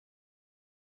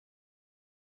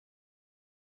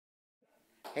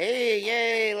Hey,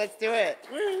 yay, let's do it.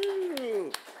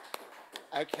 Woo!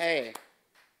 Okay.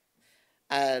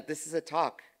 This is a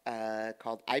talk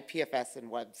called IPFS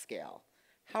and Web Scale.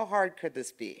 How hard could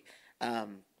this be?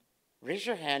 Um, Raise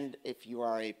your hand if you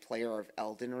are a player of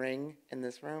Elden Ring in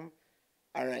this room.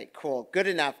 All right, cool. Good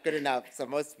enough, good enough. So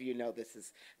most of you know this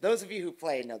is, those of you who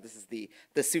play know this is the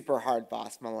super hard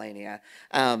boss, Millennia.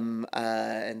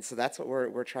 And so that's what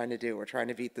we're trying to do. We're trying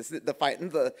to beat the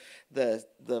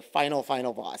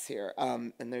final boss here.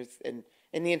 And there's in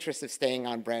the interest of staying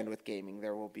on brand with gaming,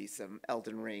 there will be some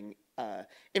Elden Ring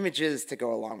images to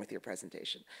go along with your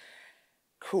presentation.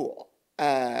 Cool.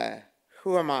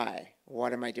 Who am I?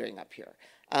 What am I doing up here?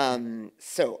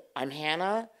 So I'm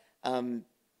Hannah.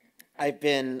 I've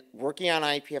been working on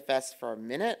IPFS for a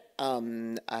minute.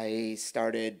 I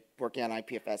started working on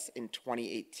IPFS in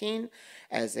 2018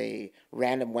 as a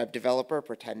random web developer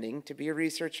pretending to be a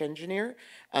research engineer.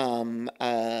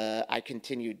 I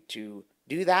continued to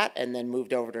do that and then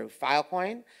moved over to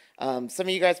Filecoin. Some of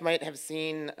you guys might have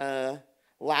seen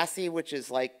Lassie, which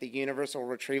is like the universal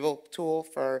retrieval tool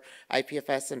for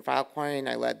IPFS and Filecoin.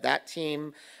 I led that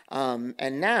team.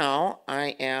 And now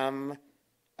I am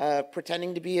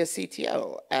pretending to be a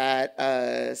CTO at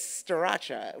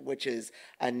Storacha, which is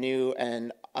a new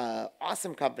and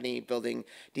awesome company building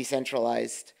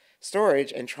decentralized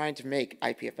storage and trying to make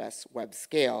IPFS web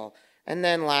scale. And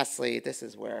then lastly, this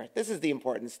is the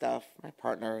important stuff. My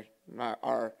partner,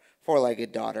 our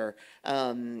four-legged daughter.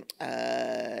 Yeah,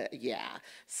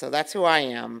 so that's who I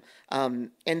am.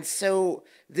 And so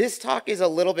this talk is a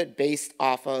little bit based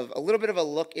off of a little bit of a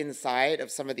look inside of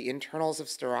some of the internals of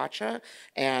Storacha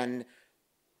and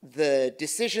the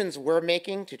decisions we're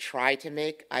making to try to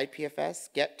make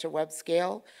IPFS get to web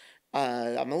scale.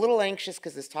 I'm a little anxious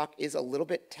because this talk is a little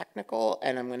bit technical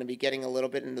and I'm going to be getting a little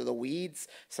bit into the weeds.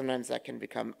 Sometimes that can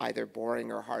become either boring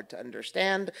or hard to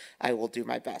understand. I will do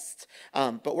my best.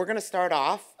 But we're going to start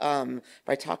off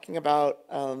by talking about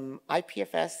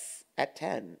IPFS at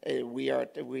 10.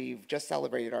 We've just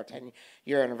celebrated our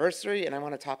 10-year anniversary, and I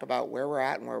want to talk about where we're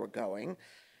at and where we're going.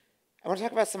 I want to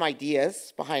talk about some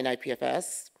ideas behind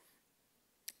IPFS.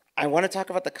 I want to talk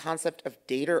about the concept of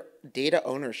data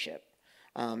ownership.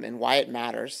 And why it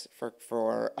matters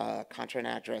for content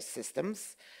address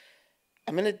systems.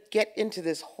 I'm going to get into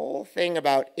this whole thing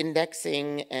about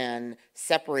indexing and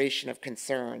separation of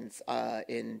concerns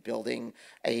in building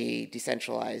a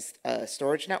decentralized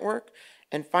storage network.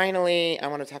 And finally, I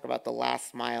want to talk about the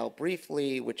last mile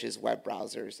briefly, which is web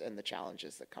browsers and the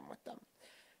challenges that come with them.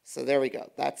 So there we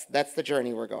go. That's the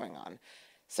journey we're going on.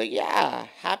 So yeah,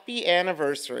 happy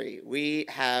anniversary. We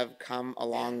have come a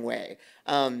long way.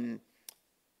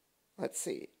 Let's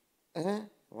see.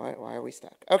 Why are we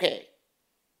stuck? Okay.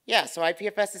 Yeah, so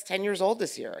IPFS is 10 years old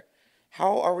this year.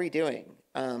 How are we doing?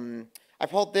 I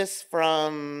pulled this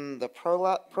from the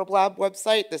ProLab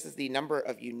website. This is the number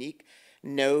of unique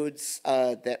nodes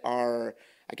that are,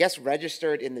 I guess,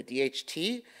 registered in the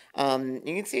DHT. You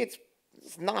can see it's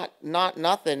not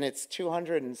nothing. It's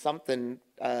 200 and something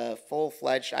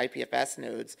full-fledged IPFS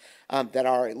nodes that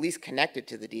are at least connected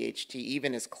to the DHT,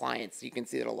 even as clients. You can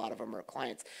see that a lot of them are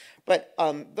clients. But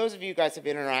those of you guys who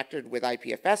have interacted with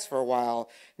IPFS for a while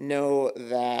know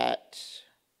that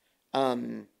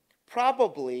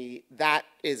probably that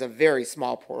is a very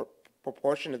small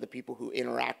proportion of the people who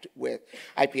interact with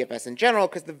IPFS in general,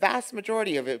 because the vast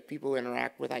majority of people who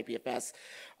interact with IPFS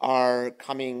are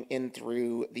coming in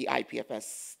through the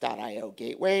IPFS.io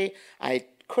gateway. I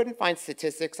couldn't find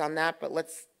statistics on that, but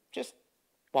let's just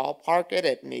ballpark it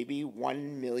at maybe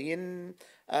 1 million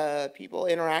people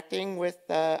interacting with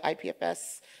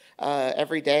IPFS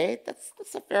every day. That's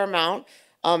a fair amount.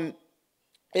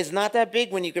 It's not that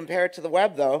big when you compare it to the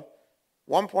web, though.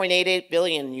 1.88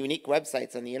 billion unique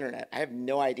websites on the internet. I have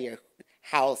no idea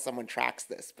how someone tracks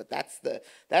this, but that's the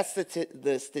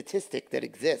statistic that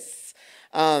exists.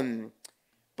 But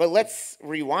let's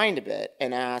rewind a bit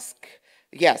and ask,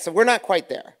 yeah, so we're not quite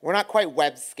there. We're not quite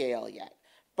web scale yet.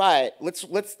 But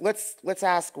let's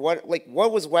ask what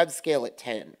was web scale at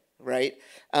 10, right?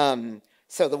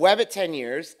 So the web at 10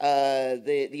 years,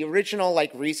 the original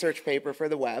research paper for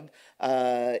the web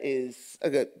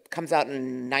comes out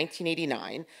in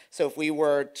 1989. So if we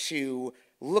were to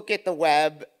look at the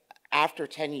web after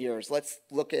 10 years, let's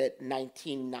look at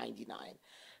 1999.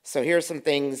 So here's some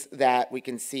things that we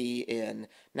can see in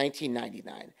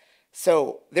 1999.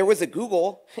 So there was a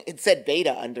Google, it said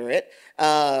beta under it,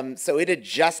 so it had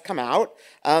just come out.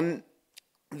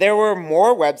 There were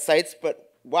more websites, but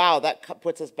wow, that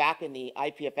puts us back in the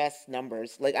IPFS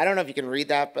numbers. Like, I don't know if you can read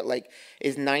that, but like,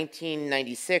 is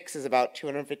 1996 is about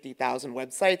 250,000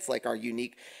 websites, like our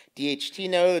unique DHT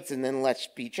nodes. And then let's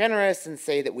be generous and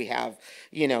say that we have,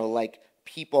 like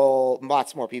people,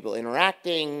 lots more people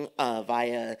interacting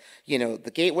via,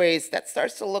 the gateways. That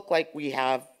starts to look like we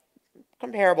have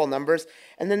comparable numbers.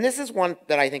 And then this is one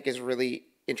that I think is really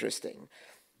interesting.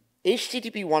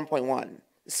 HTTP 1.1.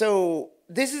 So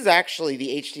this is actually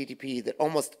the HTTP that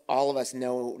almost all of us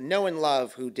know and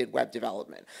love who did web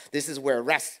development. This is where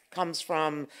REST comes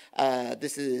from.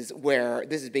 This is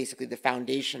basically the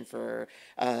foundation for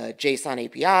JSON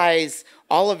APIs.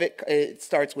 All of it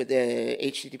starts with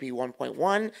HTTP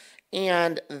 1.1,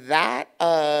 and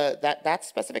that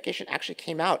specification actually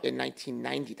came out in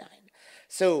 1999.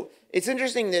 So it's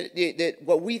interesting that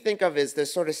what we think of as the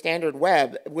sort of standard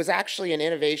web was actually an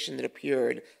innovation that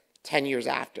appeared 10 years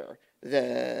after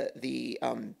the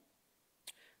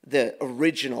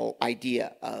original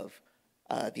idea of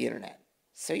the internet.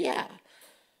 So yeah,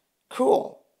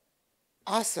 cool,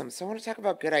 awesome. So I want to talk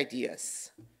about good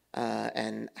ideas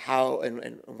and how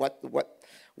and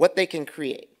what they can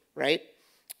create, right?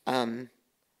 Come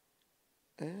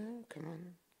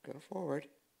on, go forward.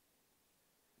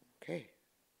 Okay.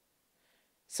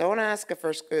 So I want to ask a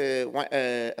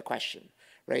question,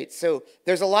 right? So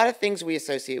there's a lot of things we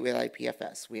associate with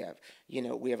IPFS. We have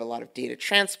a lot of data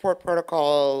transport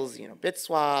protocols,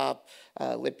 BitSwap,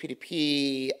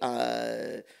 libp2p,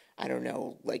 I don't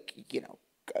know, like,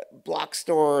 block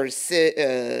stores,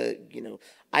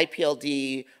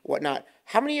 IPLD, whatnot.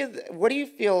 What do you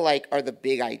feel like are the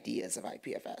big ideas of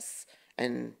IPFS?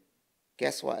 And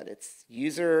guess what?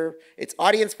 It's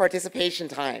audience participation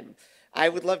time. I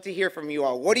would love to hear from you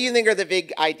all. What do you think are the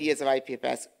big ideas of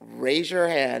IPFS? Raise your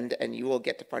hand and you will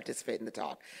get to participate in the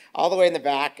talk. All the way in the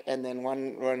back, and then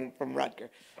one from Rutger.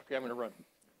 Okay, I'm going to run.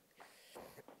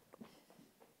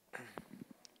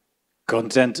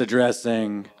 Content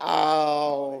addressing.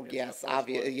 Oh, yes,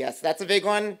 obvious. Yes, that's a big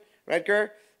one. Rutger?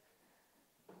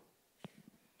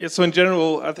 Yeah, so in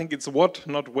general, I think it's what,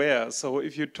 not where. So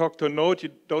if you talk to a node, you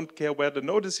don't care where the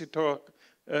node is,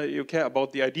 you care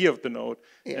about the idea of the node.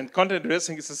 Yeah. And content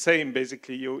addressing is the same,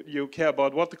 basically. You care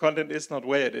about what the content is, not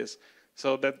where it is.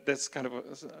 So that's kind of,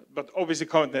 but obviously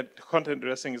content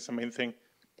addressing is the main thing.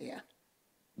 Yeah.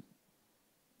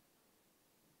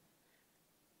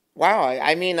 Wow,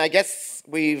 I mean, I guess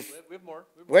we have more.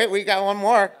 Wait, we got one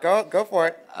more. Go for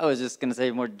it. I was just going to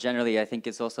say more generally, I think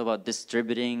it's also about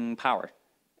distributing power.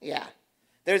 Yeah.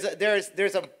 I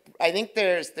think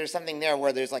there's something there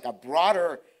where there's like a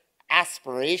broader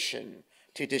aspiration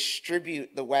to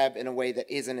distribute the web in a way that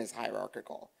isn't as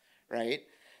hierarchical, right?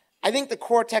 I think the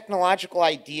core technological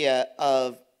idea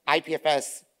of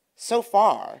IPFS so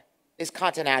far is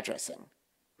content addressing,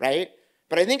 right?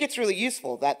 But I think it's really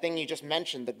useful, that thing you just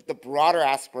mentioned, the broader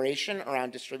aspiration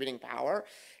around distributing power,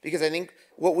 because I think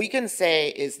what we can say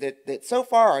is that so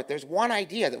far there's one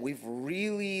idea that we've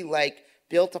really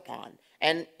built upon.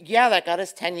 And yeah, that got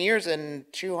us 10 years and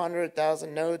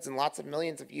 200,000 nodes and lots of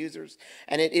millions of users.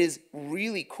 And it is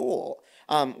really cool.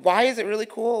 Why is it really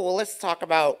cool? Well, let's talk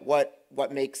about what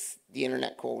makes the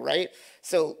internet cool, right?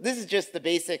 So this is just the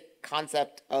basic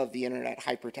concept of the internet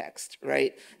hypertext,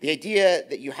 right? The idea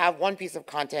that you have one piece of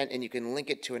content and you can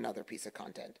link it to another piece of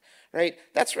content, right?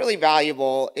 That's really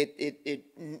valuable.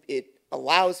 It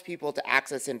allows people to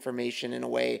access information in a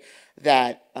way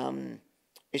that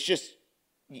it's just,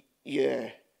 yeah,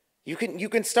 you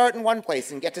can start in one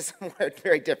place and get to somewhere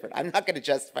very different. I'm not going to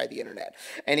justify the internet.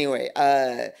 Anyway,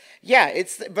 yeah,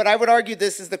 but I would argue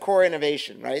this is the core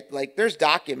innovation, right? Like, there's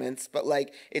documents, but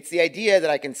it's the idea that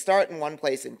I can start in one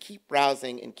place and keep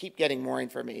browsing and keep getting more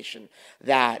information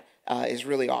that is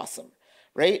really awesome,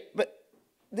 right? But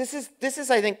this is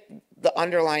I think the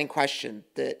underlying question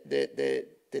that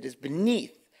is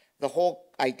beneath the whole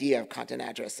idea of content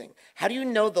addressing. How do you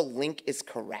know the link is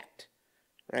correct?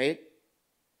 Right?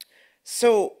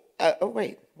 So, oh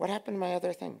wait, what happened to my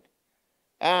other thing?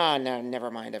 Ah, no, never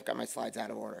mind. I've got my slides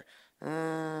out of order.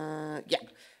 Yeah.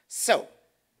 So,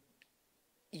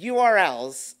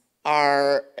 URLs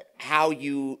are how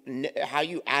you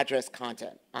address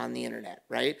content on the internet,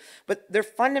 right? But they're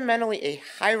fundamentally a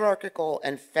hierarchical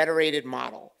and federated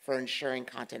model for ensuring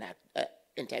content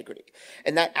integrity,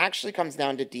 and that actually comes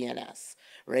down to DNS,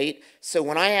 right? So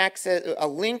when I access a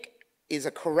link, is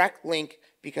a correct link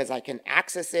because I can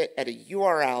access it at a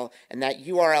URL, and that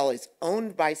URL is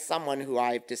owned by someone who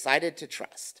I've decided to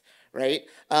trust, right?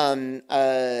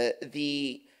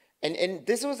 and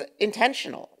this was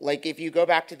intentional. Like if you go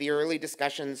back to the early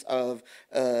discussions of,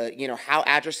 how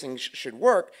addressing should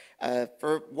work,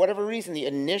 for whatever reason, the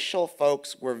initial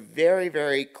folks were very,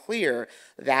 very clear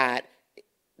that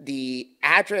the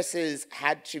addresses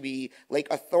had to be, like,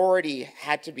 authority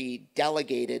had to be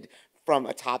delegated from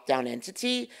a top-down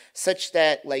entity, such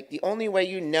that, like, the only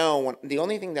way I know when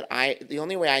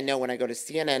I go to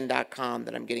CNN.com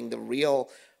that I'm getting the real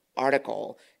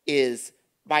article is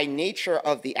by nature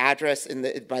of the address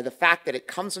and by the fact that it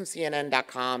comes from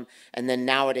CNN.com, and then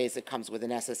nowadays it comes with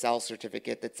an SSL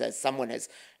certificate that says someone has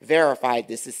verified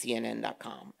this is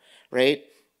CNN.com, right?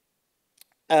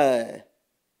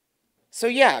 So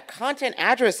yeah, content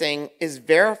addressing is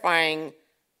verifying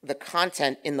the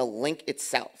content in the link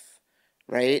itself,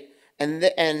 right? And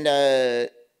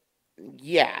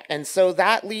so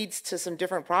that leads to some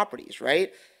different properties,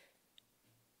 right?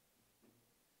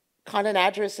 Content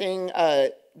addressing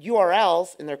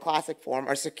URLs in their classic form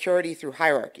are security through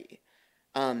hierarchy.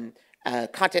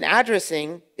 Content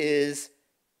addressing is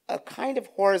a kind of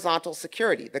horizontal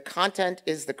security. The content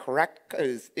is the correct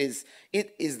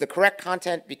the correct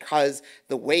content because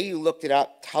the way you looked it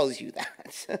up tells you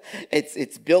that.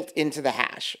 it's built into the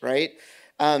hash, right?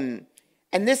 And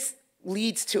this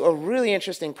leads to a really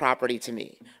interesting property to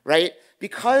me, right?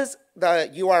 Because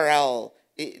the URL,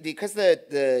 because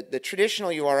the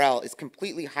traditional URL is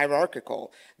completely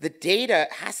hierarchical, the data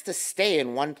has to stay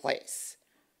in one place,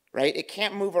 right? It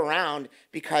can't move around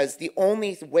because the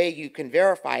only way you can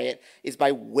verify it is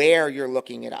by where you're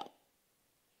looking it up.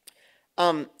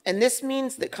 And this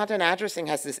means that content addressing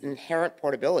has this inherent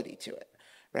portability to it,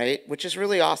 right? Which is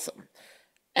really awesome.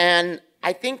 And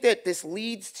I think that this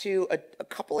leads to a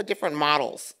couple of different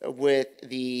models with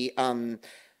the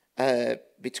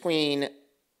between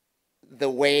the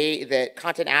way that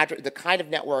the kind of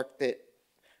network that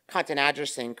content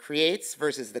addressing creates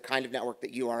versus the kind of network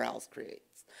that URLs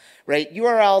creates, right?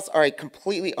 URLs are a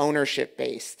completely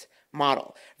ownership-based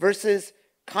model versus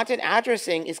content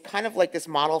addressing is kind of like this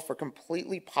model for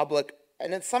completely public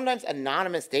and then sometimes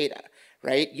anonymous data,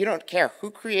 right? You don't care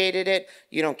who created it.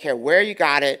 You don't care where you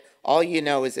got it. All you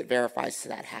know is it verifies to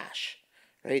that hash,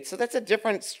 right? So that's a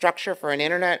different structure for an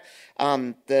internet.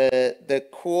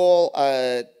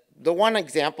 The one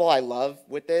example I love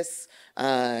with this,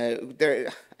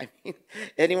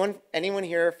 anyone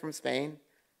here from Spain?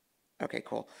 Okay,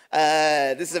 cool.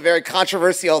 This is a very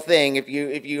controversial thing if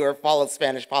you follow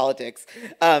Spanish politics.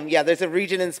 Yeah, there's a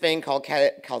region in Spain called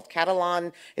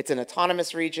Catalan. It's an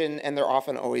autonomous region, and they're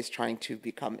often always trying to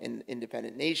become an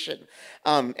independent nation.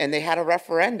 And they had a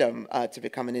referendum to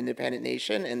become an independent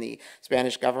nation, and the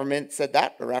Spanish government said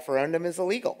that the referendum is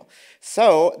illegal.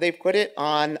 So they put it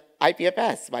on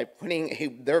IPFS by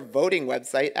putting their voting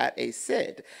website at a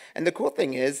SID. And the cool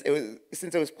thing is,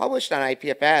 since it was published on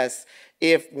IPFS,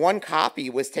 if one copy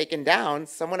was taken down,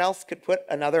 someone else could put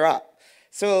another up.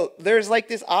 So there's like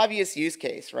this obvious use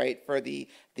case, right, for the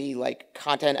like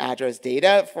content address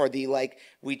data for the like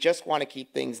we just want to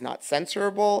keep things not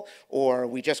censorable, or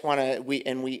we just want to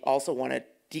we also want to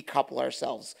decouple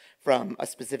ourselves from a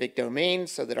specific domain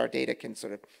so that our data can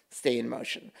sort of stay in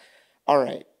motion. All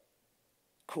right.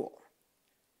 Cool.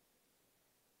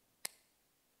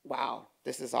 Wow,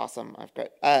 this is awesome. I've got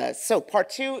so part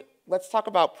 2, let's talk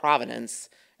about provenance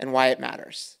and why it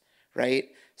matters, right?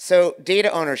 So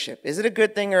data ownership, is it a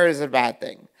good thing or is it a bad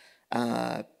thing?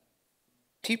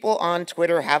 People on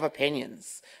Twitter have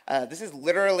opinions. This is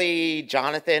literally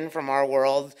Jonathan from our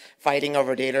world fighting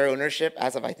over data ownership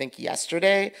as of, I think,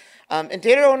 yesterday. And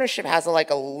data ownership has a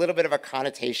little bit of a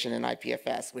connotation in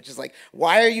IPFS, which is like,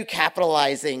 why are you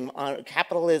capitalisming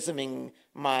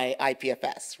my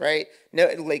IPFS, right? No,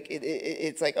 like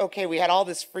it's like, okay, we had all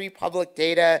this free public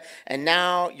data, and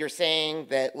now you're saying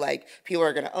that like people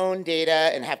are going to own data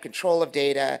and have control of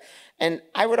data. And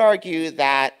I would argue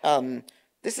that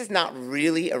this is not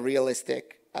really a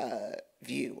realistic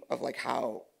view of like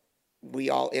how we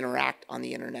all interact on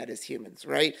the internet as humans,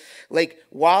 right? Like,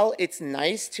 while it's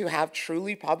nice to have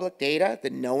truly public data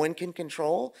that no one can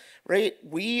control, right?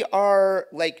 We are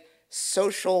like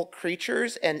social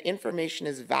creatures, and information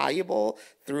is valuable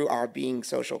through our being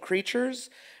social creatures,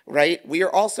 right? We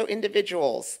are also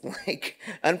individuals. Like,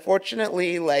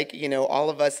 unfortunately, like, you know, all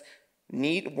of us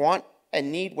need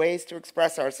ways to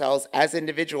express ourselves as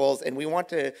individuals, and we want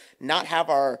to not have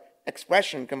our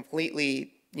expression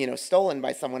completely, you know, stolen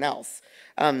by someone else.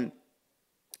 And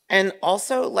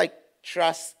also, like,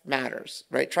 trust matters,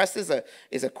 right? Trust is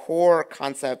a core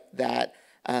concept that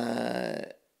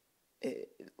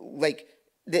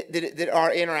that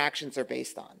our interactions are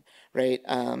based on, right?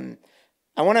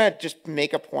 I want to just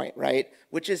make a point, right?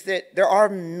 Which is that there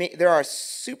are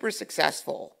super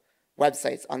successful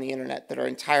websites on the internet that are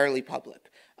entirely public.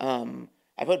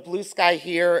 I put Blue Sky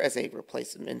here as a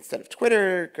replacement instead of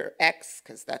Twitter or X,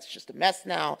 because that's just a mess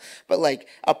now. But like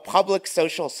a public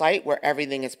social site where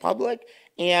everything is public,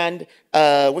 and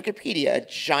Wikipedia, a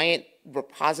giant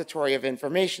repository of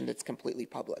information that's completely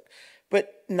public.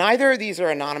 But neither of these are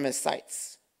anonymous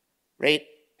sites, right?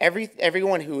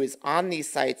 Everyone who is on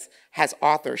these sites has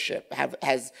authorship.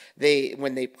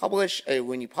 When you publish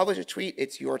a tweet,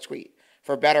 it's your tweet,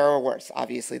 for better or worse.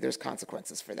 Obviously, there's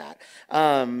consequences for that.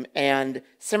 And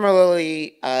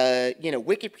similarly,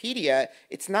 Wikipedia,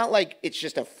 it's not like it's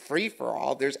just a free for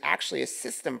all. There's actually a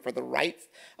system for the rights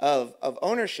of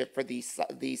ownership for the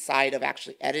side of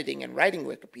actually editing and writing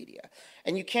Wikipedia.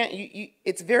 And you can't.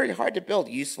 It's very hard to build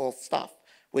useful stuff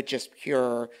with just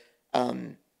pure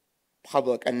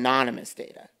public anonymous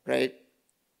data, right?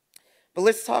 But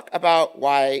let's talk about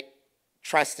why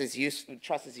trust is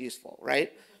useful,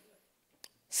 right?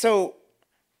 So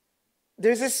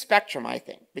there's this spectrum, I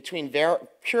think, between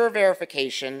pure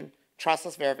verification,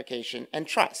 trustless verification, and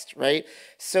trust, right?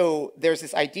 So there's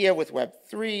this idea with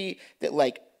Web3 that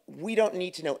like we don't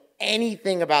need to know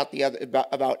anything about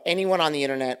about anyone on the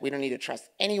internet. We don't need to trust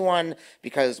anyone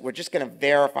because we're just going to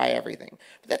verify everything.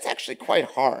 But that's actually quite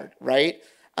hard, right?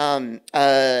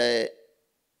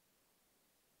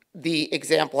 The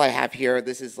example I have here,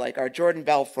 this is like our Jordan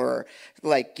Belfort,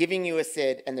 like giving you a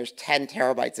SID and there's 10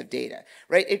 terabytes of data,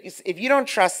 right? If you don't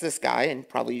trust this guy, and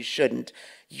probably you shouldn't,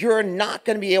 you're not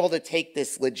going to be able to take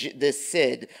this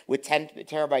SID with 10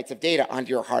 terabytes of data onto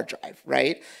your hard drive,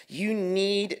 right? You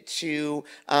need to,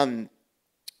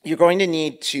 you're going to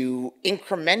need to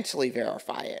incrementally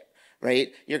verify it.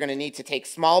 Right? You're going to need to take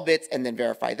small bits and then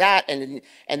verify that. And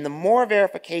the more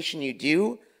verification you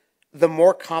do, the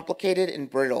more complicated and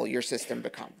brittle your system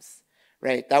becomes.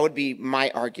 Right? That would be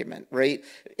my argument. Right?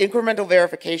 Incremental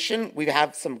verification, we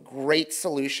have some great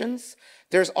solutions.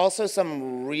 There's also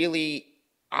some really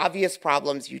obvious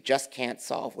problems you just can't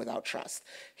solve without trust.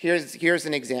 Here's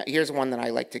an example. Here's one that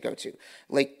I like to go to.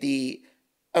 Like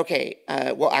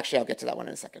well, actually, I'll get to that one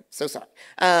in a second. So sorry.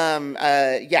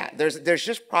 Yeah, there's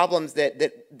just problems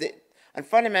and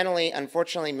fundamentally,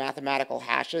 unfortunately, mathematical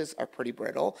hashes are pretty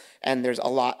brittle, and there's a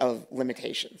lot of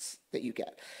limitations that you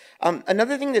get.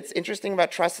 Another thing that's interesting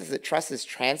about trust is that trust is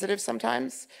transitive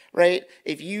sometimes, right?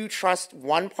 If you trust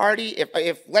one party,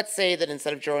 if let's say that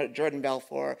instead of Jordan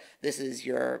Belfort, this is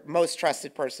your most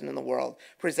trusted person in the world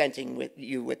presenting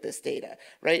with this data,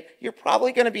 right? You're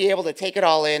probably going to be able to take it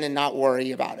all in and not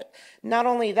worry about it. Not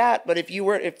only that, but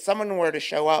if someone were to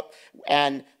show up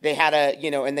and they had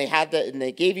and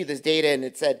they gave you this data and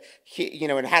it said,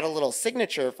 it had a little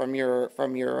signature from your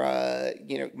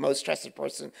most trusted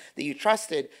person that you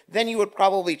trusted, then you would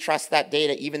probably trust that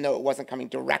data even though it wasn't coming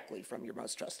directly from your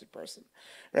most trusted person,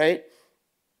 right?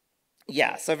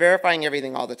 Yeah, so verifying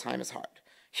everything all the time is hard.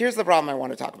 Here's the problem I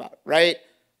want to talk about, right?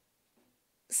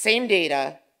 Same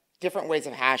data, different ways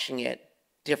of hashing it,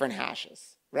 different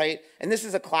hashes, right? And this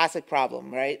is a classic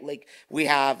problem, right? Like we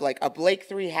have like a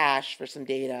Blake3 hash for some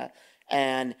data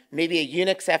and maybe a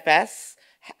UnixFS,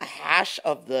 a hash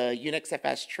of the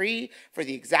UnixFS tree for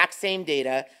the exact same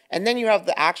data, and then you have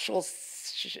the actual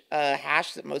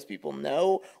hash that most people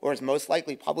know or is most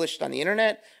likely published on the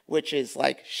internet, which is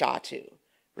like SHA-2,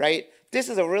 right? This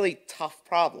is a really tough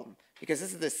problem because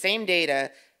this is the same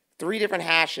data, 3 different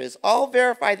hashes, all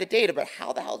verify the data, but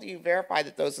how the hell do you verify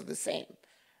that those are the same,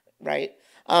 right?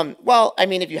 Well, I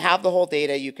mean, if you have the whole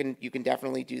data, you can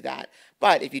definitely do that.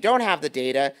 But if you don't have the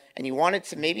data and you wanted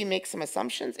to maybe make some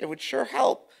assumptions, it would sure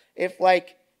help if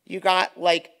like you got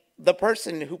like the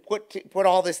person who put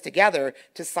all this together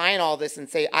to sign all this and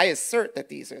say, I assert that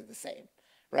these are the same,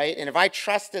 right? And if I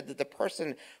trusted that the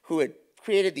person who had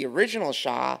created the original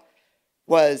SHA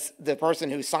was the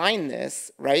person who signed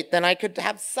this, right, then I could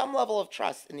have some level of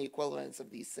trust in the equivalence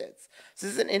of these SIDs. So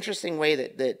this is an interesting way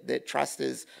that trust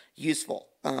is useful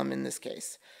in this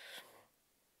case.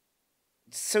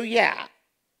 So yeah,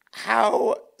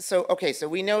 so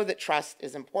we know that trust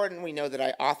is important. We know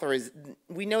that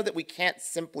we know that we can't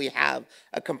simply have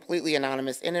a completely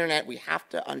anonymous internet. We have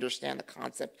to understand the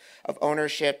concept of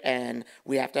ownership, and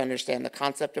we have to understand the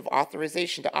concept of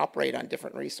authorization to operate on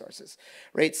different resources,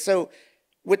 right? So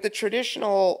with the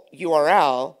traditional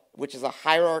URL, which is a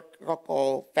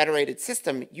hierarchical federated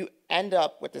system, you end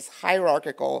up with this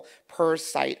hierarchical per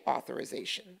site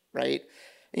authorization, right?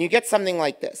 And you get something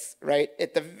like this, right?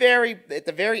 At the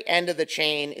very end of the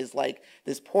chain is like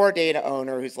this poor data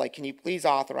owner who's like, can you please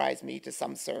authorize me to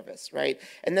some service, right?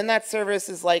 And then that service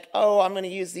is like, oh, I'm going to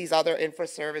use these other infra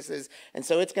services, and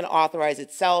so it's going to authorize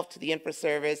itself to the infra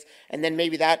service, and then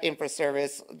maybe that infra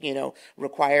service, you know,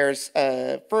 requires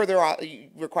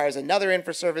requires another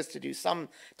infra service to do some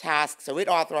task, so it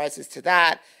authorizes to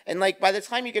that. And like by the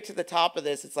time you get to the top of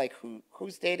this, it's like,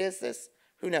 whose data is this?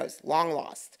 Who knows? Long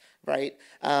lost, right?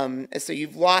 So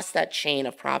you've lost that chain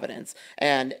of provenance.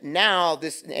 And now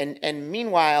this, and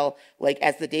meanwhile, like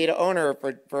as the data owner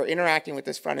for interacting with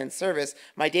this front end service,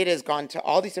 my data has gone to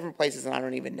all these different places and I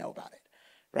don't even know about it,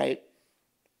 right?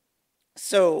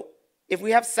 So if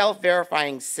we have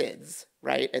self-verifying SIDs,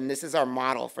 right, and this is our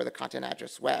model for the content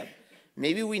address web,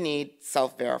 maybe we need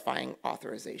self-verifying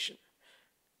authorization,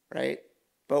 right?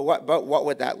 But what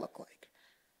would that look like?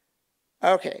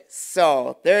 Okay,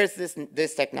 so there's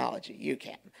this technology,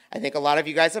 UCAN. I think a lot of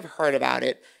you guys have heard about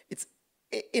it. It's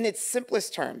in its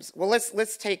simplest terms. Well, let's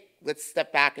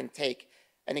step back and take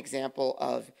an example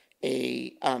of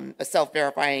a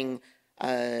self-verifying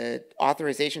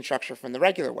authorization structure from the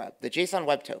regular web, the JSON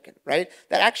web token, right?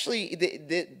 That actually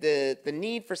the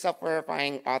need for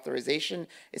self-verifying authorization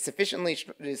is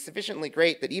sufficiently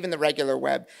great that even the regular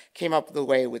web came up with a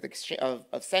way of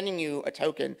sending you a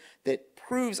token that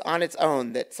proves on its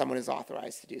own that someone is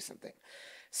authorized to do something.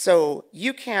 So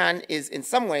UCAN is in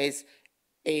some ways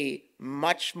a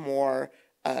much more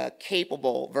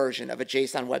capable version of a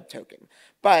JSON web token.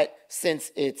 But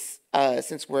since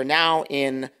we're now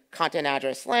in content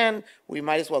address land, we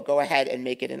might as well go ahead and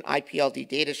make it an IPLD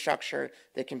data structure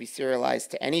that can be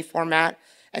serialized to any format.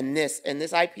 And this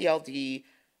IPLD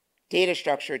data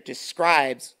structure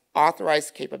describes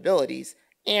authorized capabilities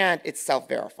and it's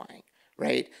self-verifying,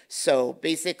 right? So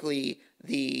basically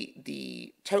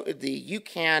the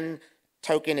UCAN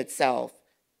token itself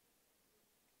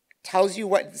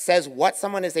says what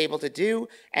someone is able to do,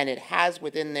 and it has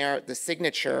within there the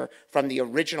signature from the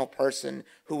original person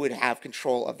who would have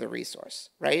control of the resource,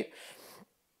 right?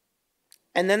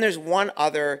 And then there's one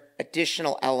other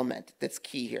additional element that's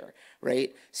key here,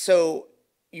 right? So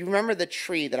you remember the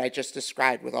tree that I just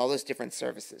described with all those different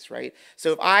services, right?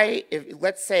 So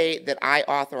let's say that I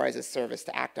authorize a service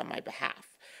to act on my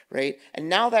behalf, right? And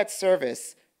now that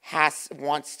service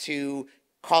wants to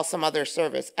call some other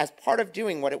service as part of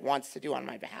doing what it wants to do on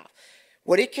my behalf.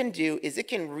 What it can do is it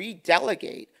can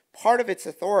redelegate part of its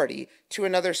authority to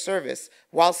another service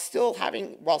while still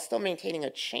maintaining a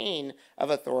chain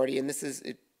of authority, and this is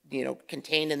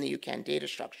contained in the UCAN data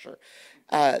structure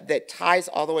that ties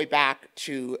all the way back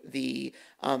to the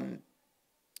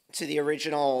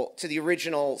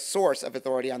original source of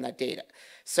authority on that data.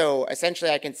 So essentially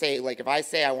I can say, like, if I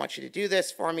say I want you to do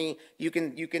this for me, you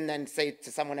can then say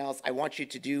to someone else, I want you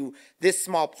to do this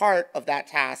small part of that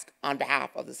task on behalf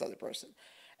of this other person.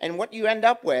 And what you end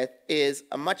up with is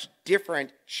a much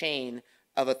different chain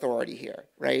of authority here,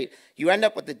 right? You end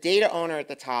up with the data owner at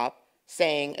the top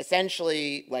saying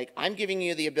essentially, like, I'm giving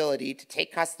you the ability to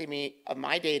take custody of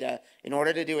my data in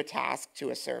order to do a task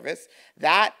to a service.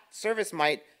 That service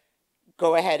might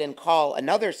go ahead and call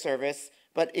another service,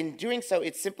 but in doing so,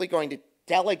 it's simply going to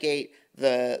delegate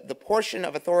the portion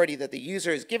of authority that the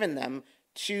user has given them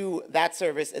to that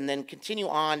service and then continue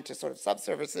on to sort of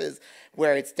subservices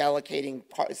where it's delegating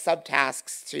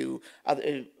subtasks to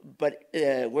other,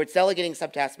 where it's delegating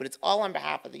subtasks, but it's all on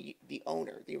behalf of the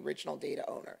owner, the original data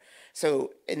owner.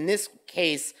 So in this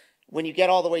case, when you get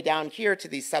all the way down here to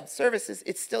these subservices,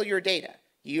 it's still your data.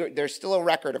 There's still a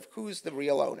record of who's the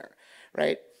real owner,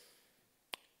 right?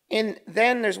 And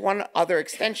then there's one other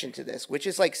extension to this, which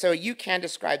is like, so UCAN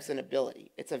describes an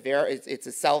ability. It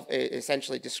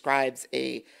essentially describes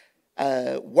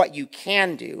what you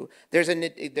can do. There's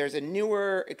a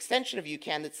newer extension of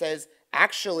UCAN that says,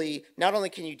 actually, not only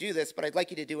can you do this, but I'd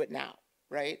like you to do it now,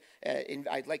 right?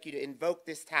 I'd like you to invoke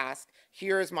this task.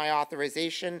 Here is my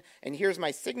authorization, and here's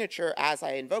my signature as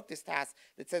I invoke this task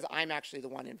that says I'm actually the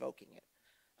one invoking it.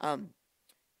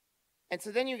 And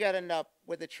so then you end up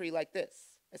with a tree like this.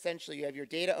 Essentially, you have your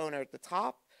data owner at the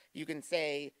top. You can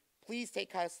say, please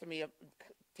take custody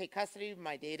of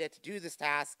my data to do this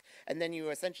task. And then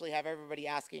you essentially have everybody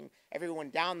asking everyone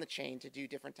down the chain to do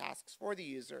different tasks for the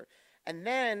user. And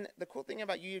then the cool thing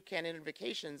about UCAN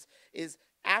invocations is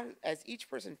as each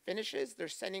person finishes, they're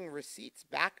sending receipts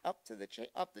back up to the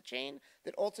chain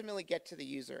that ultimately get to the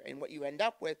user. And what you end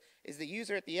up with is the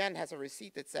user at the end has a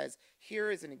receipt that says,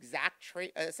 here is an exact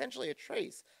essentially a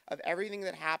trace of everything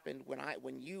that happened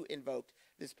when you invoked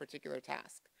this particular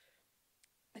task.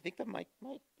 I think the mic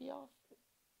might be off.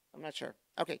 I'm not sure.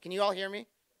 Okay, can you all hear me?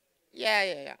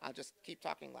 Yeah. I'll just keep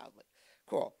talking loudly.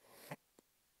 Cool.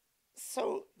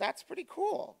 So that's pretty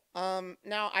cool.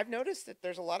 Now I've noticed that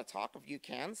there's a lot of talk of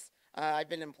UCANs. I've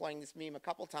been employing this meme a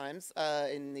couple times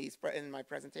in my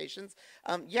presentations.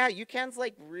 Yeah, UCAN's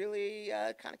like really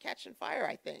kind of catching fire,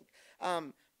 I think.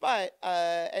 And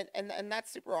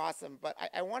that's super awesome. But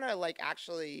I want to like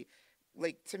actually,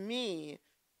 like to me,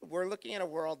 we're looking at a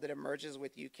world that emerges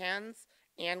with UCANs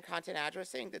and content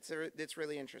addressing. That's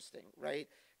really interesting, right?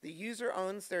 The user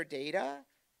owns their data.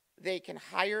 They can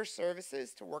hire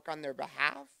services to work on their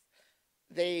behalf.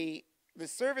 The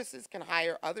services can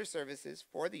hire other services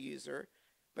for the user,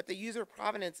 but the user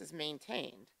provenance is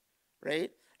maintained,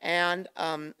 right? And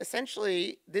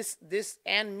essentially,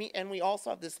 and we also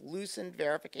have this loosened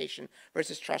verification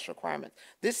versus trust requirement.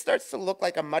 This starts to look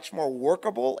like a much more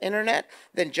workable internet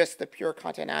than just the pure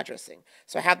content addressing.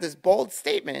 So I have this bold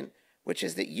statement, which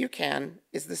is that UCAN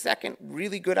is the second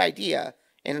really good idea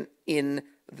in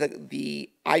the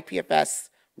IPFS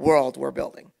world we're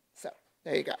building. So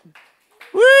there you go.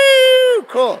 Woo!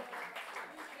 Cool.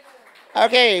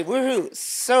 Okay, woohoo.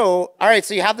 So, all right,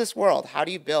 so you have this world. How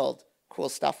do you build cool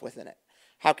stuff within it?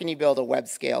 How can you build a web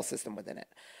scale system within it?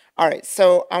 All right,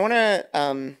 so I want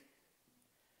to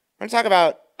talk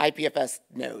about IPFS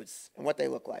nodes and what they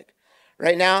look like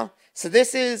right now. So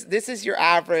this is your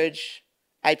average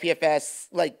IPFS,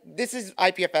 like this is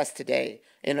IPFS today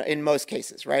in most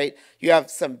cases, right? You have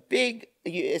some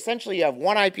essentially you have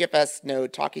one IPFS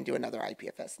node talking to another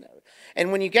IPFS node.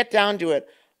 And when you get down to it,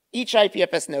 each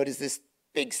IPFS node is this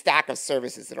big stack of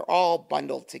services that are all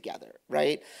bundled together,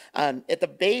 right? At the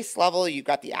base level, you've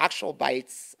got the actual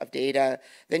bytes of data.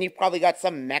 Then you've probably got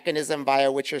some mechanism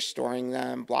via which you're storing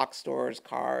them, block stores,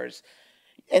 cars.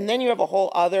 And then you have a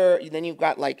whole other, then you've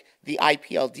got like the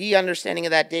IPLD understanding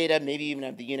of that data, maybe even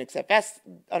have the UnixFS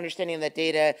understanding of that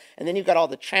data, and then you've got all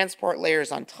the transport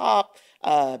layers on top,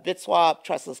 BitSwap,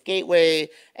 trustless gateway,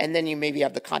 and then you maybe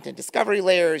have the content discovery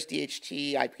layers,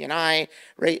 DHT, IPNI,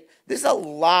 right? There's a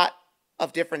lot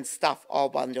of different stuff all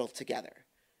bundled together,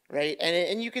 right?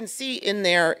 And you can see in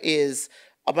there is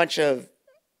a bunch of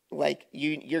like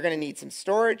you're going to need some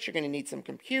storage, you're going to need some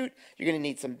compute, you're going to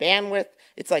need some bandwidth.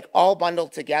 It's like all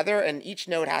bundled together, and each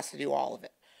node has to do all of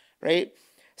it, right?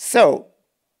 So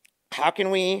how can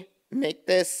we make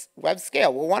this web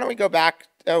scale? Well, why don't we go back?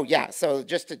 Oh yeah, so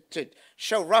just to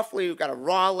show roughly, we've got a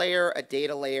raw layer, a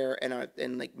data layer,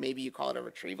 and like maybe you call it a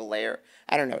retrieval layer.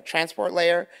 I don't know, transport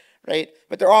layer, right?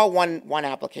 But they're all one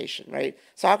application, right?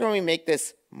 So how can we make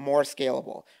this more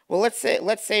scalable? Well, let's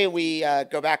say we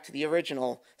go back to the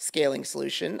original scaling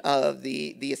solution of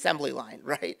the assembly line,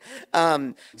 right?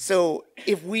 So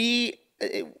if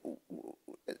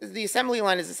the assembly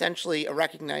line is essentially a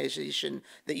recognition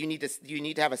that you need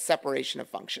to have a separation of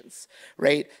functions,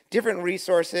 right? Different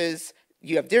resources.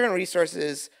 You have different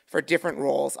resources for different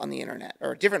roles on the internet,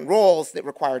 or different roles that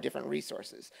require different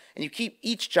resources. And you keep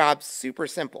each job super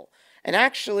simple. And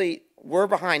actually, we're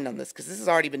behind on this because this has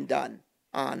already been done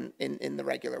in the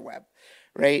regular web,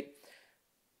 right?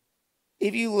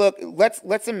 If you look,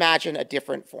 let's imagine a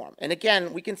different form. And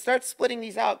again, we can start splitting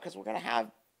these out because we're going to have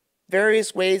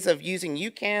various ways of using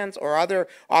UCANs or other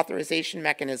authorization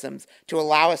mechanisms to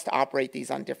allow us to operate these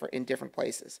in different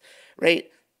places, right?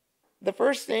 The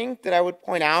first thing that I would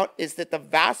point out is that the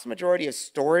vast majority of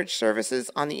storage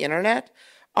services on the internet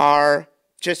are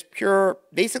just pure,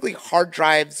 basically hard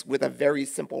drives with a very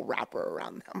simple wrapper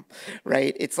around them,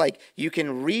 right? It's like you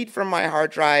can read from my hard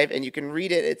drive and you can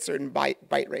read it at certain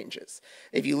byte ranges.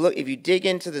 If you dig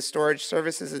into the storage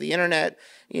services of the internet,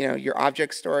 you know, your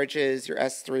object storages, your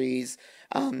S3s,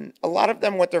 a lot of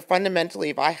them, what they're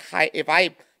fundamentally, if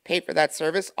I pay for that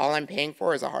service, all I'm paying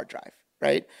for is a hard drive,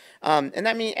 right? And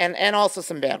that means, and also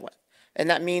some bandwidth. And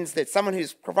that means that someone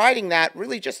who's providing that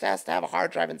really just has to have a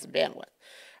hard drive and some bandwidth.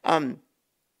 And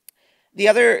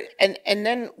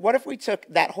then what if we took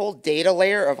that whole data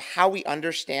layer of how we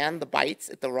understand the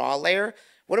bytes at the raw layer,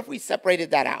 what if we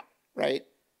separated that out, right?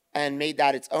 And made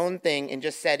that its own thing and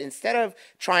just said, instead of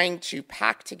trying to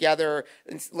pack together,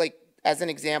 like as an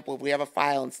example, if we have a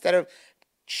file, instead of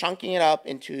chunking it up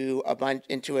into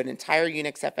an entire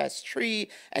UnixFS tree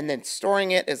and then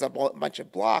storing it as a bunch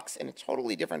of blocks in a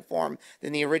totally different form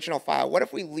than the original file, what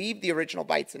if we leave the original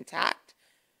bytes intact?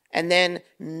 And then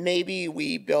maybe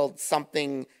we build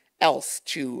something else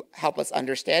to help us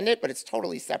understand it, but it's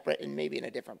totally separate and maybe in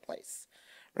a different place,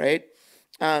 right?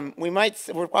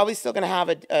 We're probably still going to have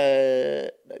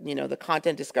the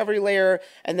content discovery layer,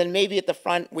 and then maybe at the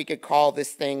front we could call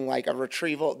this thing like a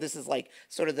retrieval. This is like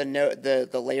sort of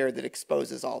the layer that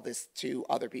exposes all this to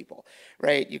other people,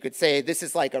 right? You could say this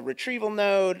is like a retrieval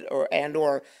node, or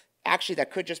actually,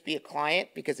 that could just be a client,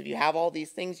 because if you have all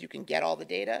these things, you can get all the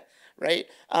data, right?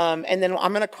 And then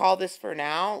I'm going to call this for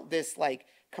now, this like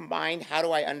combined, how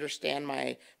do I understand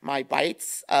my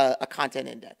bytes, a content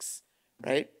index,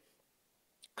 right?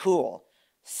 Cool.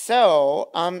 So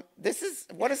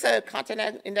what does a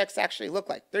content index actually look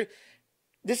like?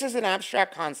 This is an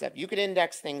abstract concept. You could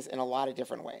index things in a lot of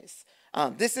different ways.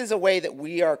 This is a way that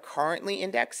we are currently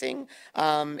indexing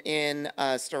in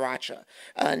Storacha.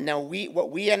 Now,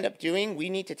 what we end up doing, we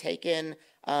need to take in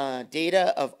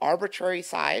data of arbitrary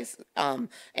size,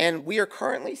 and we are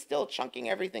currently still chunking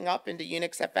everything up into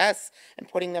UnixFS and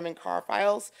putting them in car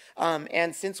files.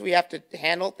 And since we have to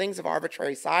handle things of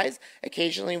arbitrary size,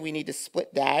 occasionally we need to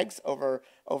split DAGs over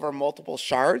multiple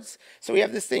shards. So we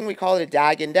have this thing, we call it a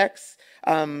DAG index.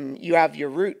 You have your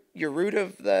root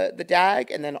of the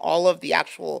DAG, and then all of the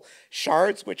actual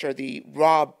shards, which are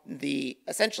the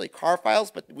essentially car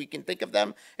files, but we can think of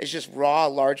them as just raw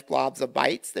large blobs of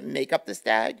bytes that make up this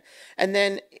DAG. And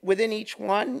then within each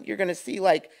one, you're going to see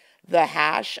like the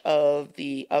hash of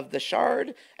the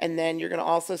shard, and then you're going to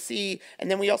also see, and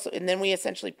then we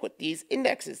essentially put these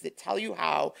indexes that tell you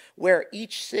where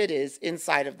each SID is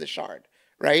inside of the shard,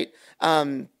 right?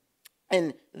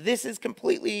 And this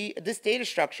data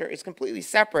structure is completely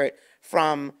separate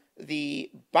from the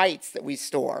bytes that we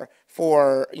store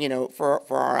for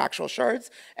our actual shards.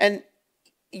 And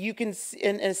you can,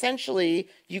 and essentially,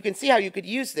 you can see how you could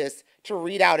use this to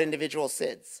read out individual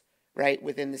SIDs, right,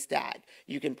 within this DAG.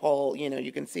 You can pull,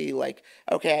 you can see like,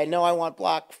 okay, I know I want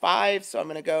block 5, so I'm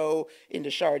going to go into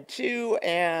shard 2,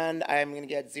 and I'm going to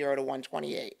get 0 to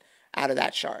 128 out of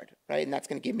that shard, right? And that's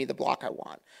going to give me the block I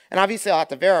want. And obviously, I'll have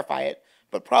to verify it,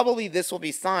 but probably this will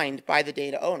be signed by the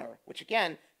data owner, which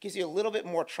again gives you a little bit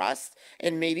more trust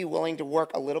and maybe willing to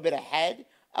work a little bit ahead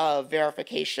of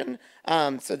verification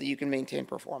so that you can maintain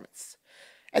performance.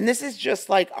 And this is just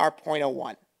like our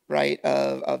 0.01, right,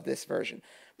 of this version.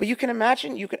 But you can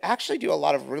imagine you could actually do a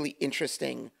lot of really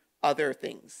interesting other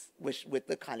things with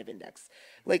the kind of index.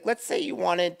 Like, let's say you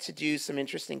wanted to do some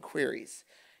interesting queries.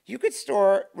 You could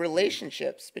store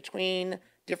relationships between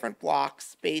different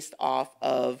blocks based off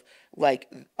of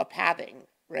like a pathing,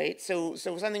 right? So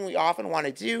something we often want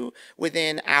to do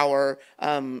within our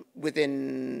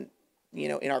in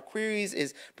our queries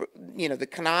is, the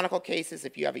canonical cases.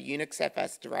 If you have a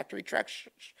UnixFS directory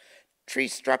tree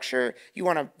structure, you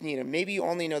want to, maybe you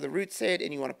only know the root SID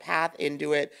and you want to path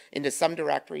into some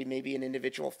directory, maybe an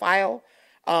individual file.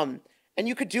 And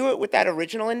you could do it with that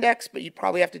original index, but you'd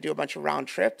probably have to do a bunch of round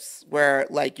trips where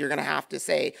like you're going to have to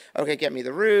say, okay, get me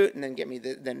the root, and then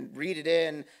then read it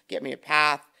in, get me a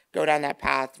path, go down that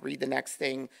path, read the next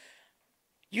thing.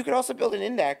 You could also build an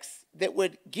index that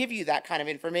would give you that kind of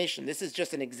information. This is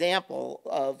just an example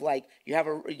of like you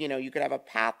could have a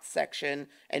path section,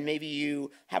 and maybe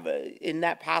you have in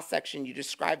that path section you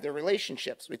describe the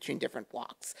relationships between different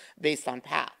blocks based on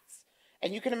paths.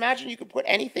 And you can imagine you could put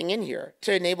anything in here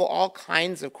to enable all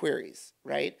kinds of queries,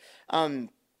 right?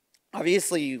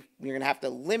 Obviously, you're going to have to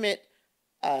limit,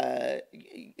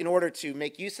 in order to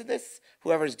make use of this,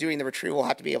 whoever's doing the retrieval will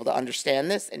have to be able to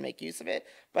understand this and make use of it.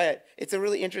 But it's a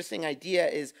really interesting idea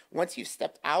is once you've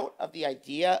stepped out of the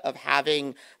idea of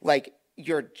having like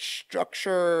your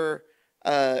structure,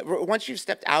 once you've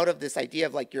stepped out of this idea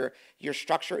of like your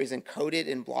structure is encoded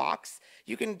in blocks,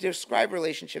 you can describe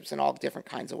relationships in all different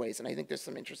kinds of ways. And I think there's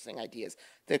some interesting ideas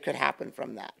that could happen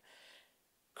from that.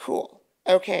 Cool.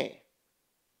 Okay.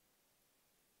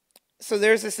 So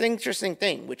there's this interesting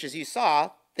thing, which is you saw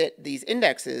that these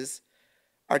indexes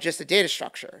are just a data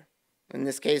structure. In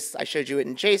this case, I showed you it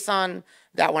in JSON.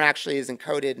 That one actually is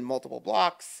encoded in multiple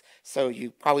blocks. So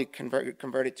you probably convert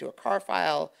it to a car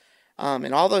file.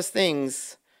 And all those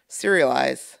things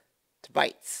serialize to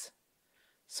bytes.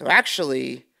 So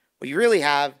actually, what you really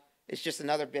have is just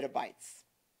another bit of bytes,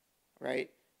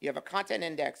 right? You have a content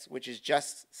index, which is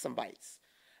just some bytes.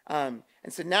 And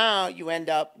so now you end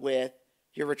up with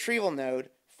your retrieval node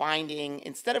finding,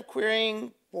 instead of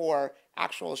querying for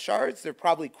actual shards, they're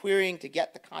probably querying to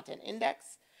get the content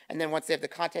index. And then once they have the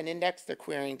content index, they're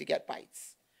querying to get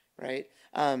bytes, right?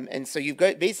 And so you've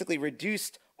basically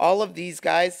reduced all of these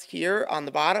guys here on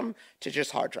the bottom to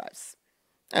just hard drives.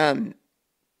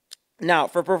 Now,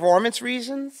 for performance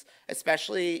reasons,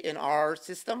 especially in our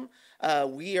system,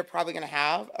 we are probably going to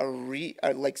have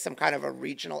like some kind of a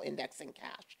regional indexing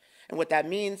cache. And what that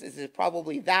means is that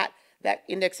probably that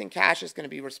indexing cache is going to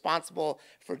be responsible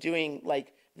for doing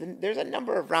like, there's a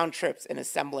number of round trips in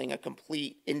assembling a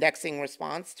complete indexing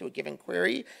response to a given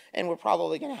query, and we're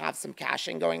probably going to have some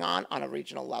caching going on a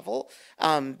regional level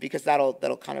because that'll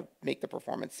kind of make the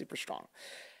performance super strong.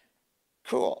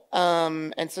 Cool.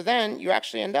 And so then you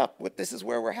actually end up with, this is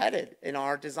where we're headed in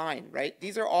our design, right?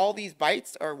 These are all these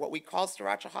bytes are what we call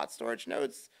Storacha hot storage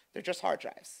nodes. They're just hard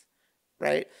drives,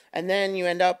 right? And then you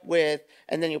end up with,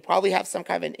 and then you'll probably have some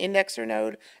kind of an indexer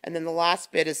node. And then the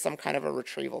last bit is some kind of a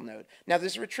retrieval node. Now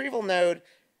this retrieval node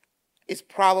is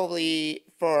probably,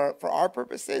 for our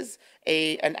purposes,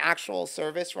 an actual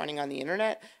service running on the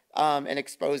internet, and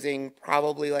exposing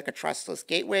probably like a trustless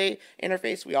gateway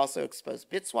interface. We also expose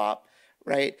BitSwap,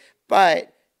 right?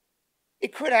 But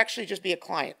it could actually just be a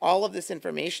client. All of this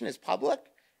information is public,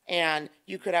 and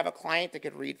you could have a client that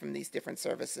could read from these different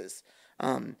services.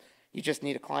 You just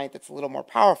need a client that's a little more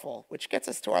powerful, which gets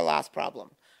us to our last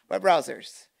problem. Web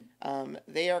browsers.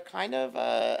 They are kind of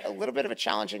a little bit of a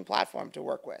challenging platform to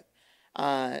work with.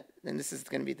 And this is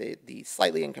going to be the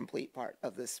slightly incomplete part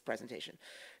of this presentation.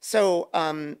 So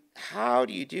how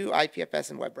do you do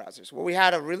IPFS in web browsers? Well, we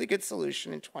had a really good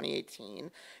solution in 2018.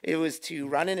 It was to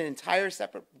run an entire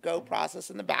separate Go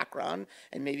process in the background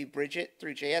and maybe bridge it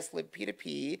through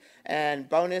JSLibp2p. And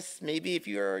bonus, maybe if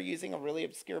you're using a really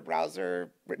obscure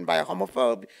browser written by a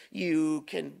homophobe, you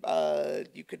could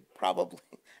probably...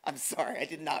 I'm sorry, I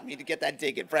did not mean to get that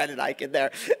dig at Brad and Ike in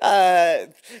there.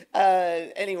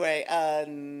 Anyway,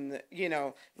 you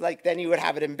know, like then you would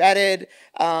have it embedded.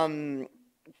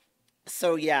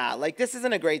 So yeah, like this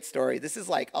isn't a great story. This is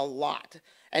like a lot.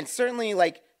 And certainly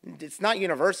like it's not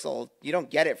universal. You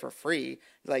don't get it for free.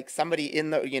 Like somebody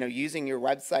in the, you know, using your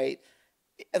website,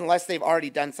 unless they've already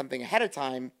done something ahead of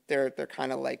time, they're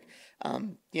kind of like,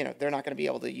 you know, they're not going to be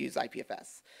able to use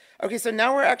IPFS. Okay, so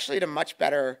now we're actually at a much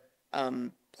better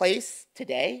place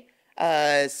today.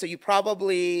 So you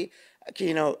probably,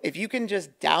 you know, if you can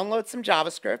just download some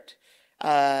JavaScript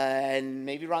and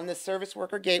maybe run this service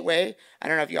worker gateway. I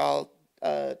don't know if y'all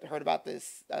heard about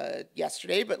this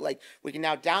yesterday, but like we can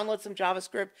now download some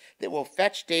JavaScript that will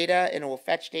fetch data, and it will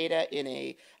fetch data in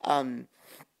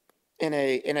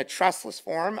a trustless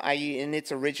form, i.e. in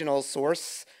its original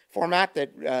source format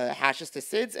that hashes to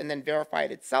SIDS, and then verify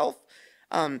it itself.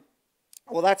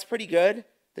 Well, that's pretty good.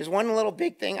 There's one little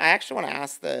big thing. I actually want to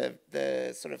ask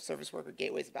the sort of service worker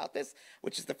gateways about this,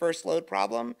 which is the first load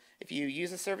problem. If you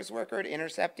use a service worker to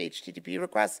intercept HTTP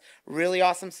requests, really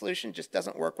awesome solution, just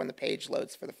doesn't work when the page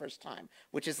loads for the first time,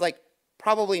 which is like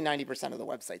probably 90% of the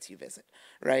websites you visit,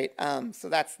 right? So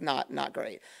that's not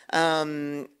great.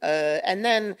 And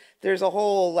then there's a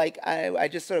whole, like, I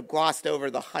just sort of glossed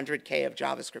over the 100K of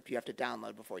JavaScript you have to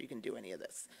download before you can do any of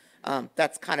this.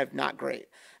 That's kind of not great.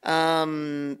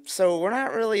 So we're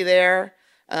not really there,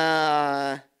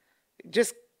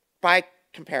 just by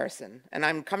comparison. And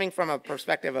I'm coming from a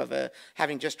perspective of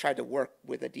having just tried to work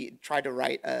with tried to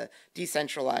write a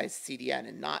decentralized CDN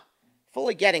and not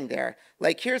fully getting there.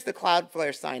 Like here's the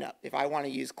Cloudflare sign up. If I want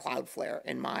to use Cloudflare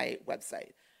in my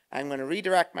website, I'm going to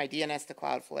redirect my DNS to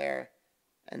Cloudflare,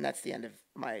 and that's the end of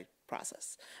my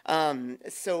process.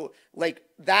 So like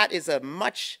that is a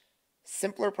much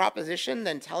simpler proposition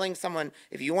than telling someone,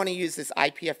 if you want to use this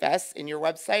IPFS in your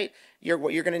website,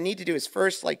 what you're going to need to do is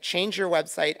first like change your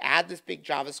website, add this big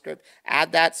JavaScript,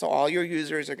 add that so all your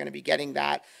users are going to be getting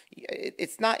that.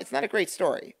 It's not a great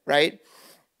story, right?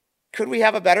 Could we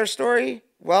have a better story?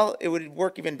 Well, it would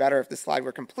work even better if the slide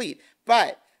were complete.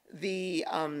 But there's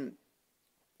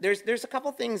a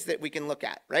couple things that we can look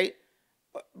at, right?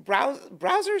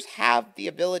 Browsers have the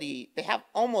ability, they have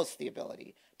almost the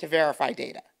ability to verify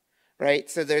data.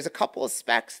 Right, so there's a couple of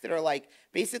specs that are like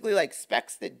basically like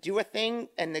specs that do a thing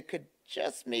and that could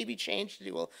just maybe change to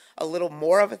do a little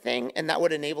more of a thing, and that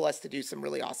would enable us to do some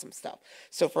really awesome stuff.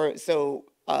 So for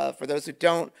those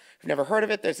who've never heard of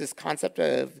it, there's this concept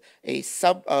of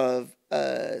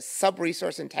sub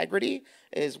resource integrity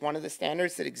is one of the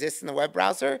standards that exists in the web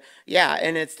browser. Yeah,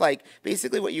 and it's like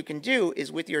basically what you can do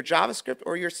is with your JavaScript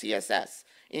or your CSS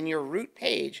in your root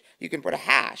page, you can put a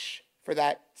hash for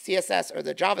that CSS or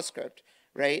the JavaScript,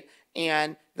 right?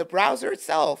 And the browser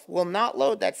itself will not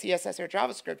load that CSS or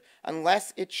JavaScript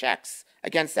unless it checks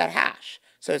against that hash.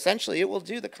 So essentially, it will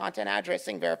do the content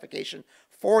addressing verification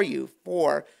for you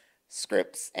for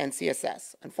scripts and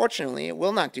CSS. Unfortunately, it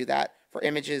will not do that for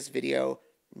images, video,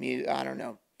 I don't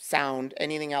know, sound,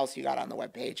 anything else you got on the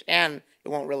web page, and it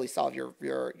won't really solve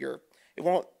it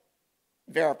won't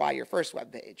verify your first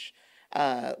web page.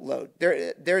 Load.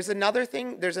 There's another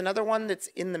thing. There's another one that's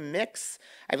in the mix.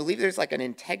 I believe there's like an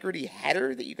integrity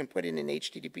header that you can put in an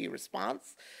HTTP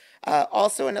response.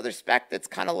 Also another spec that's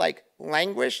kind of like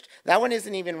languished. That one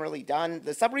isn't even really done.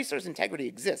 The sub-resource integrity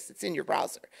exists. It's in your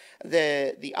browser.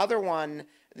 The other one,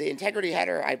 the integrity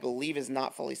header, I believe is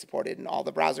not fully supported in all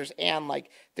the browsers, and like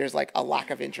there's like a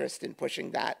lack of interest in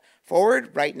pushing that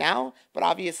forward right now. But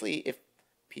obviously, if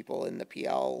people in the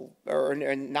PL, or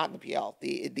not in the PL,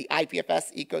 the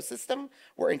IPFS ecosystem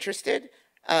were interested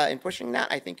in pushing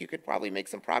that, I think you could probably make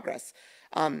some progress.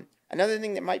 Another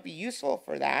thing that might be useful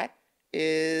for that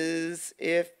is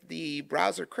if the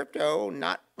browser crypto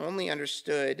not only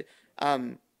understood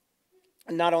SHA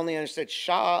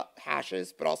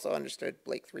hashes, but also understood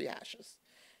Blake3 hashes,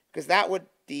 because that would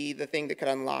be the thing that could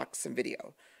unlock some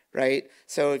video, right?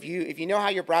 So if you know how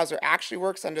your browser actually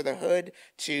works under the hood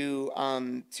to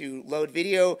load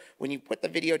video, when you put the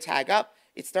video tag up,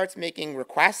 it starts making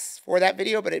requests for that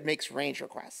video, but it makes range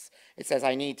requests. It says,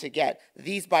 I need to get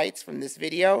these bytes from this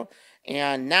video,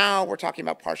 and now we're talking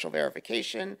about partial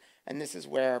verification, and this is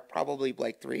where probably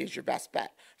Blake3 is your best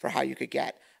bet for how you could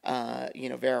get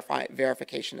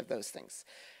verification of those things.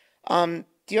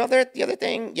 The other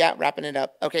thing, yeah, wrapping it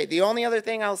up. Okay, the only other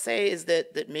thing I'll say is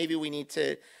that maybe we need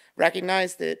to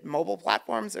recognize that mobile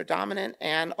platforms are dominant,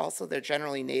 and also they're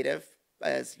generally native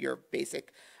as your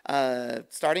basic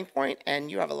starting point, and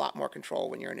you have a lot more control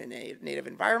when you're in a native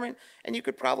environment, and you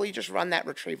could probably just run that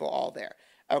retrieval all there.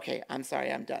 Okay, I'm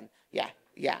sorry, I'm done. Yeah,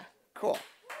 cool.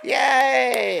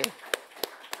 Yay!